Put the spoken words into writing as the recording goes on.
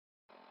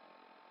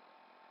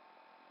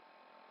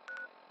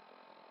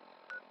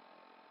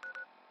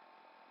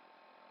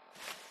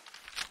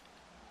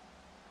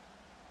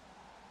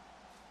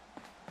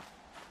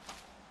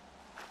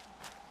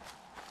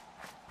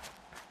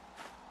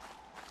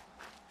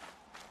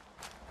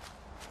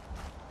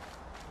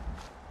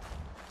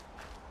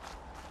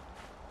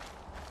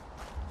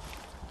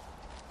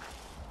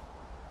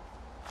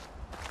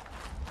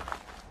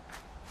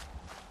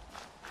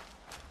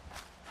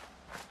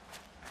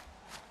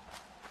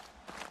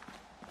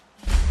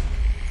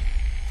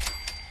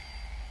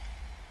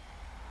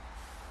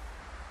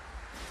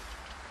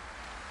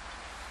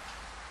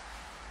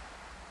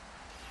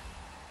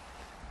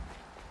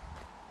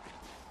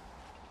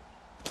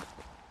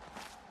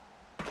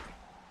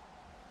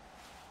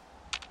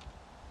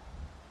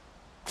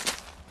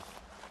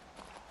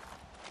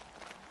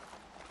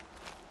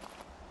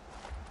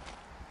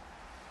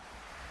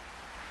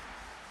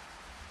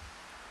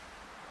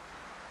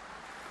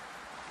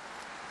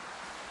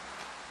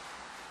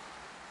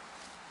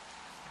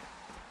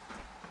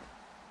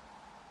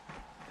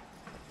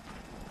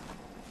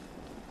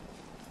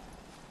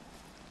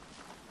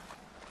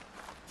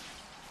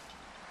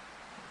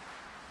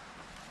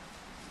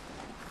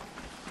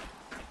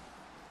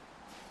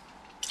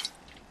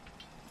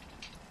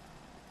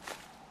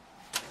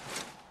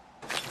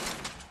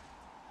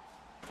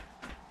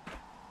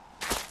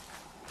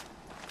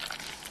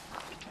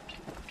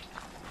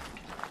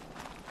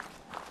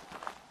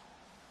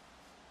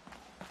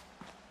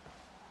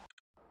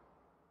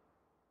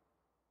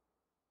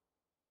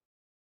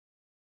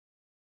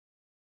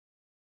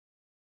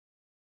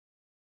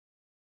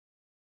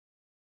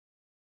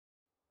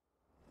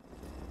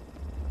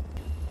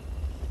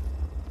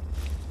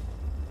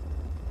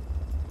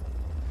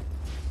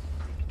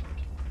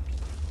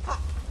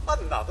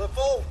another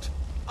vault.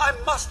 I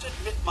must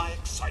admit my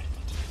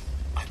excitement.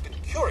 I've been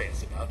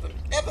curious about them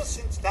ever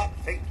since that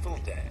fateful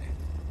day.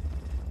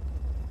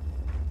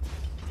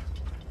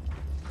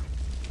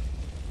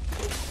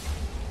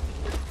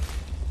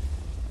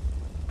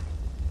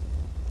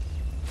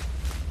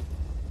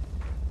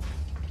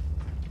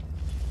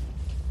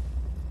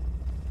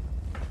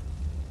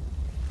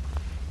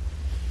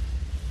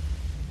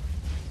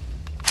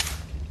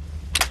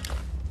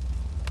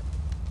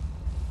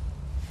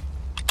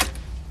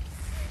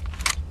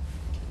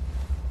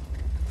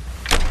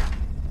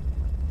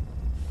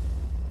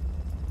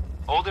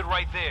 Hold it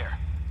right there.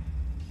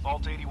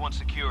 Vault 81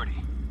 security.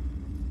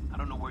 I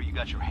don't know where you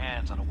got your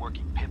hands on a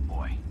working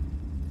Pip-Boy,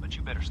 but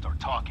you better start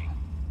talking.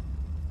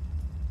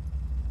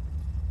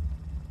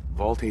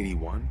 Vault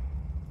 81?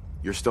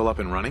 You're still up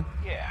and running?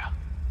 Yeah.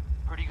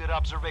 Pretty good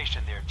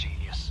observation there,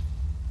 genius.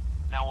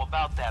 Now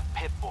about that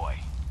Pip-Boy.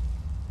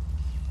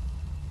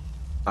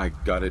 I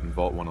got it in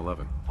Vault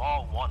 111.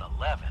 Vault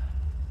 111?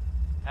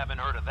 Haven't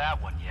heard of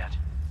that one yet.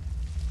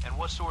 And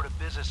what sort of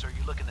business are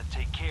you looking to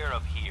take care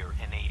of here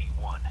in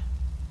 81?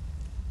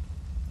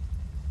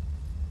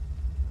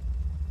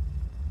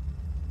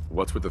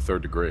 What's with the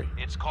third degree?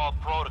 It's called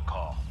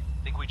protocol.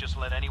 Think we just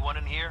let anyone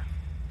in here?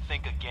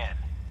 Think again.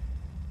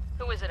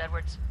 Who is it,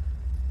 Edwards?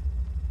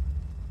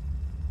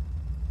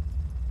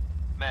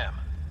 Ma'am,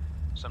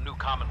 some new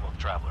Commonwealth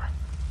traveler.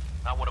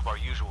 Not one of our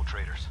usual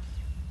traders.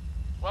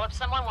 Well, if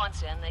someone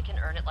wants in, they can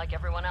earn it like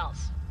everyone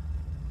else.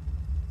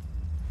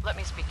 Let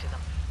me speak to them.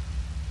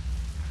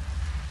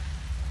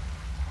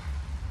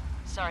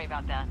 Sorry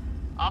about that.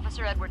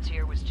 Officer Edwards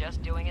here was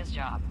just doing his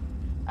job.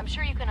 I'm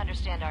sure you can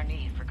understand our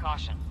need for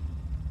caution.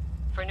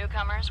 For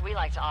newcomers, we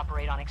like to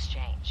operate on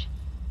exchange.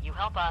 You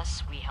help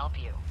us, we help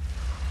you.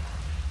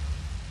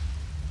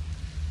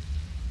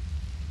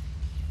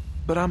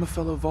 But I'm a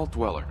fellow Vault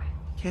Dweller.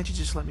 Can't you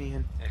just let me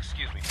in?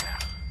 Excuse me, ma'am.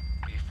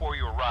 Before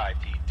you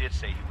arrived, he did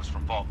say he was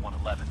from Vault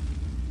 111.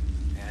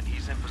 And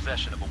he's in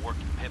possession of a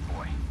working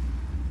Pip-Boy.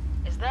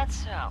 Is that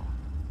so?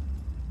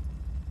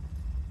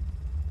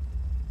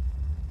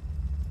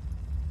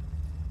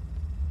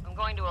 I'm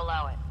going to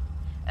allow it.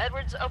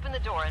 Edwards, open the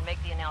door and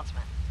make the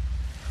announcement.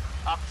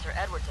 Officer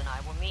Edwards and I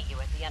will meet you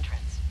at the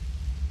entrance.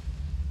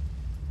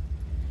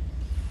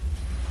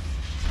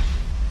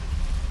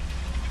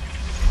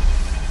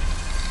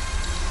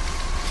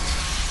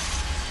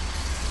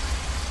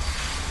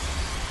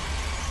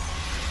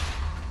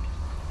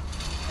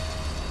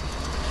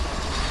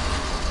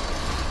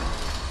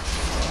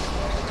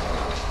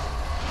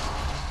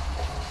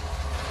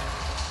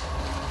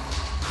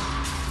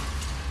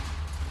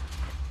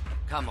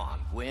 Come on,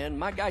 Gwen.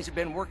 My guys have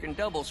been working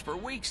doubles for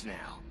weeks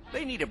now.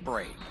 They need a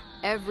break.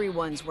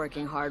 Everyone's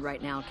working hard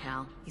right now,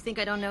 Cal. You think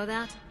I don't know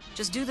that?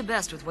 Just do the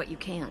best with what you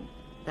can.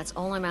 That's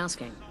all I'm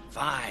asking.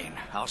 Fine,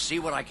 I'll see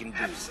what I can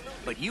do.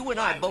 But you and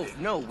I both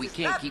know we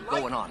can't keep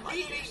going on like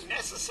Really this.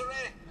 necessary?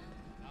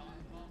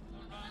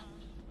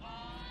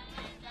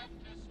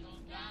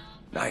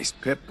 Nice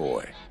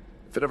Pip-Boy.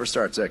 If it ever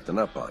starts acting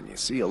up on you,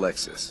 see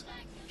Alexis.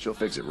 She'll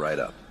fix it right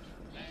up.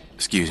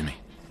 Excuse me.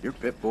 Your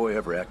Pip-Boy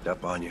ever act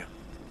up on you?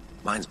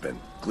 Mine's been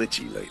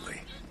glitchy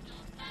lately.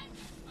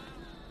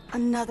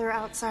 Another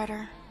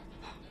outsider?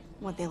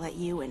 What'd they let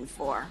you in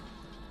for?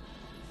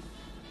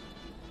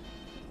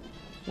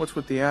 What's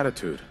with the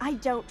attitude? I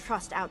don't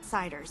trust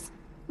outsiders.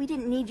 We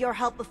didn't need your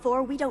help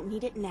before, we don't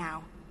need it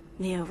now.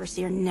 The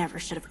Overseer never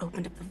should have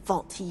opened up the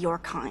vault to your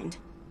kind.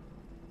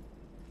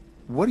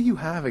 What do you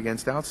have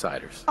against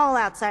outsiders? All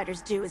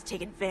outsiders do is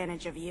take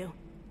advantage of you.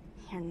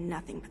 You're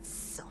nothing but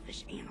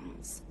selfish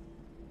animals.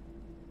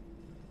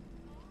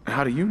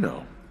 How do you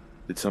know?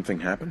 Did something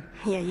happen?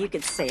 Yeah, you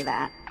could say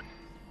that.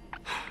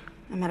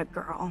 I met a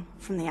girl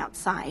from the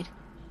outside.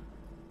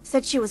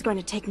 Said she was going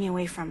to take me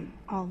away from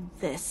all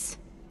this.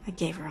 I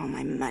gave her all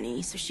my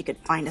money so she could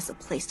find us a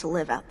place to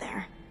live out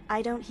there.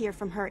 I don't hear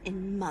from her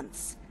in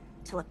months,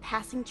 till a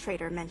passing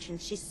trader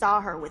mentioned she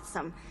saw her with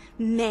some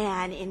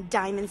man in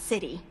Diamond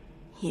City.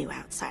 You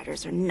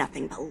outsiders are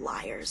nothing but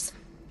liars.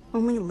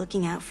 Only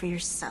looking out for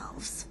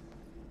yourselves.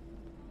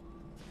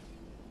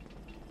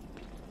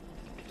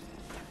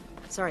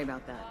 Sorry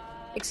about that.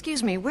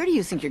 Excuse me, where do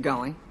you think you're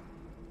going?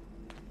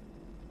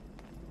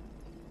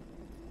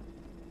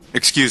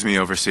 Excuse me,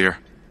 Overseer.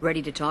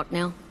 Ready to talk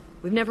now?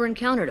 We've never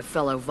encountered a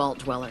fellow Vault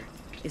Dweller.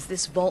 Is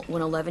this Vault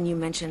 111 you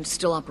mentioned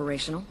still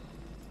operational?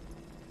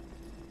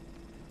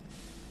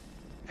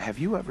 Have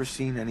you ever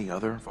seen any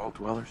other Vault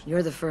Dwellers?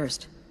 You're the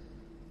first.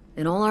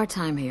 In all our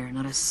time here,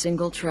 not a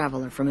single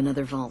traveler from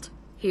another vault.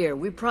 Here,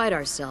 we pride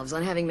ourselves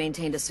on having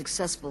maintained a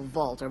successful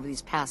vault over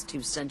these past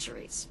 2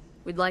 centuries.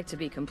 We'd like to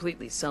be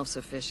completely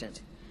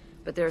self-sufficient,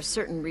 but there are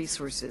certain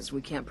resources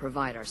we can't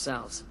provide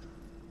ourselves.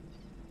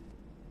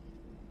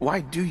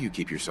 Why do you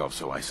keep yourself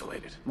so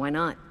isolated? Why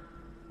not?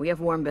 We have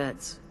warm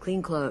beds,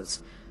 clean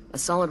clothes, a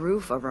solid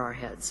roof over our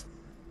heads.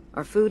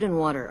 Our food and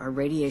water are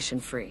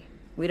radiation-free.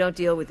 We don't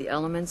deal with the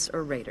elements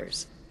or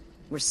raiders.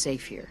 We're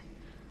safe here.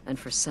 And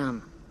for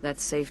some, that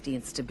safety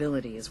and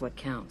stability is what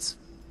counts.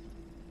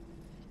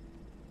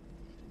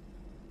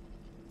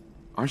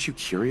 Aren't you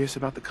curious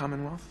about the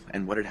Commonwealth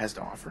and what it has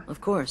to offer?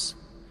 Of course.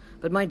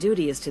 But my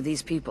duty is to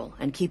these people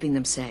and keeping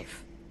them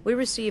safe. We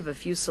receive a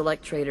few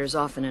select traders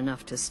often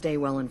enough to stay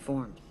well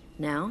informed.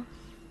 Now,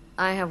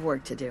 I have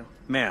work to do.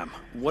 Ma'am,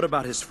 what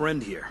about his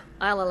friend here?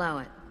 I'll allow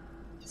it.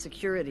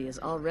 Security is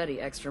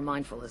already extra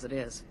mindful as it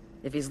is.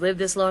 If he's lived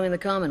this long in the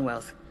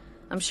Commonwealth,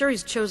 I'm sure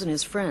he's chosen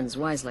his friends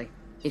wisely.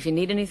 If you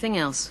need anything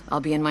else, I'll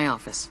be in my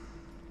office.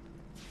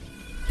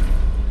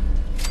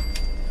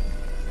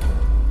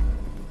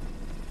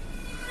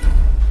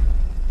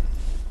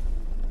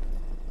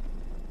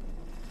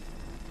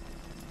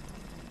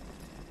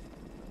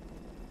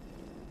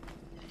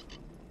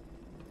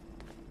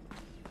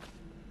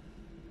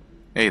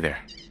 Hey there.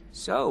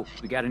 So,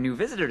 we got a new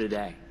visitor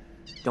today.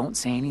 Don't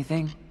say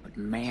anything, but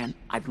man,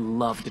 I'd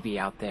love to be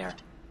out there.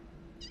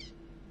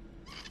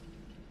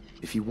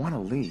 If you want to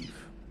leave,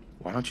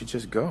 why don't you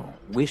just go?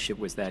 Wish it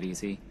was that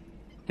easy.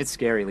 It's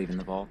scary leaving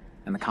the vault.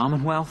 And the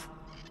Commonwealth?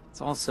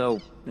 It's all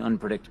so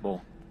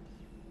unpredictable.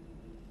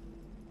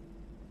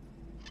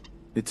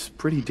 It's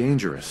pretty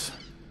dangerous.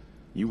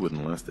 You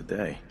wouldn't last a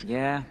day.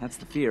 Yeah, that's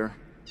the fear.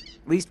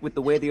 At least with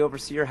the way the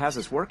Overseer has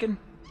us working,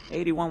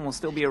 81 will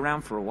still be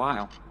around for a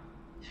while.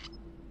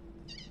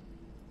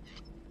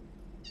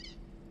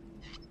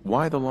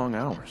 Why the long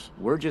hours?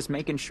 We're just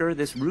making sure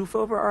this roof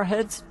over our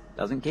heads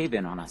doesn't cave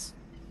in on us.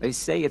 They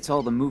say it's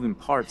all the moving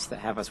parts that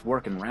have us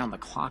working round the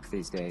clock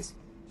these days.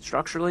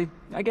 Structurally,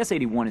 I guess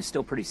 81 is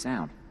still pretty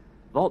sound.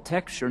 Vault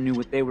Tech sure knew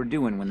what they were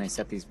doing when they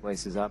set these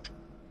places up.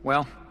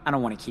 Well, I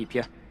don't want to keep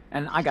you,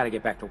 and I gotta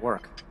get back to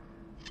work.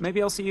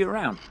 Maybe I'll see you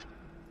around.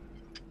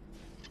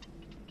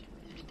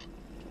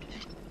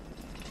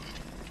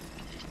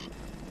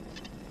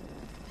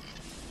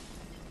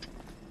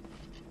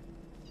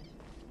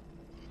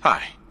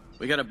 Hi.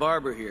 We got a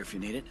barber here if you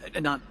need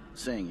it. Not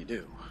saying you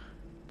do.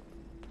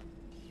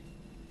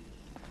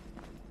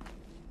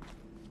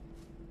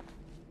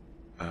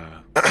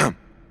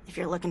 If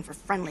you're looking for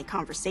friendly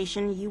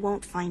conversation, you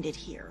won't find it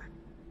here.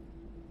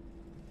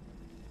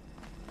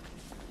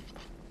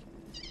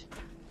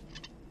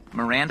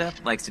 Miranda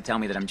likes to tell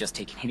me that I'm just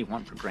taking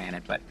 81 for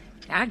granted, but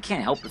I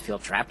can't help but feel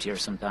trapped here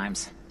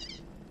sometimes.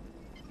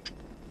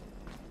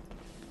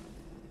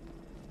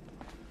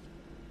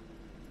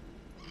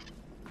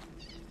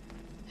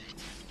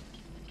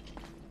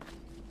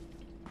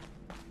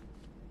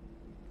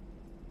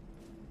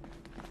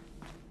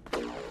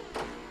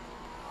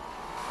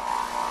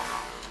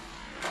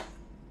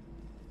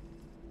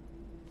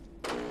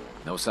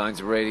 No signs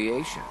of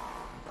radiation.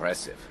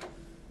 Impressive.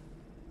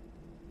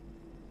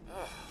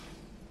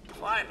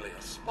 Finally,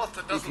 a spot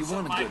that doesn't If you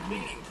want a set my good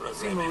meal, cleaning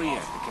see program Maria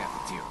off. at the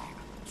cafeteria.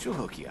 She'll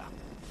hook you up.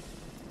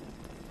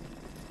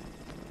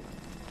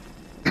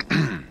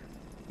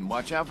 And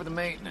watch out for the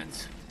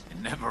maintenance. It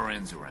never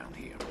ends around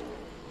here.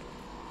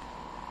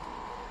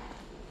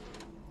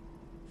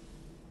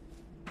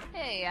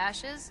 Hey,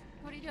 Ashes.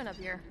 What are you doing up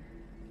here?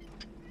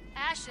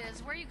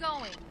 Ashes, where are you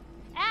going?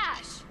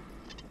 Ash!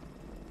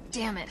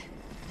 Damn it.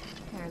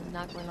 Karen's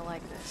not going to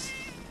like this.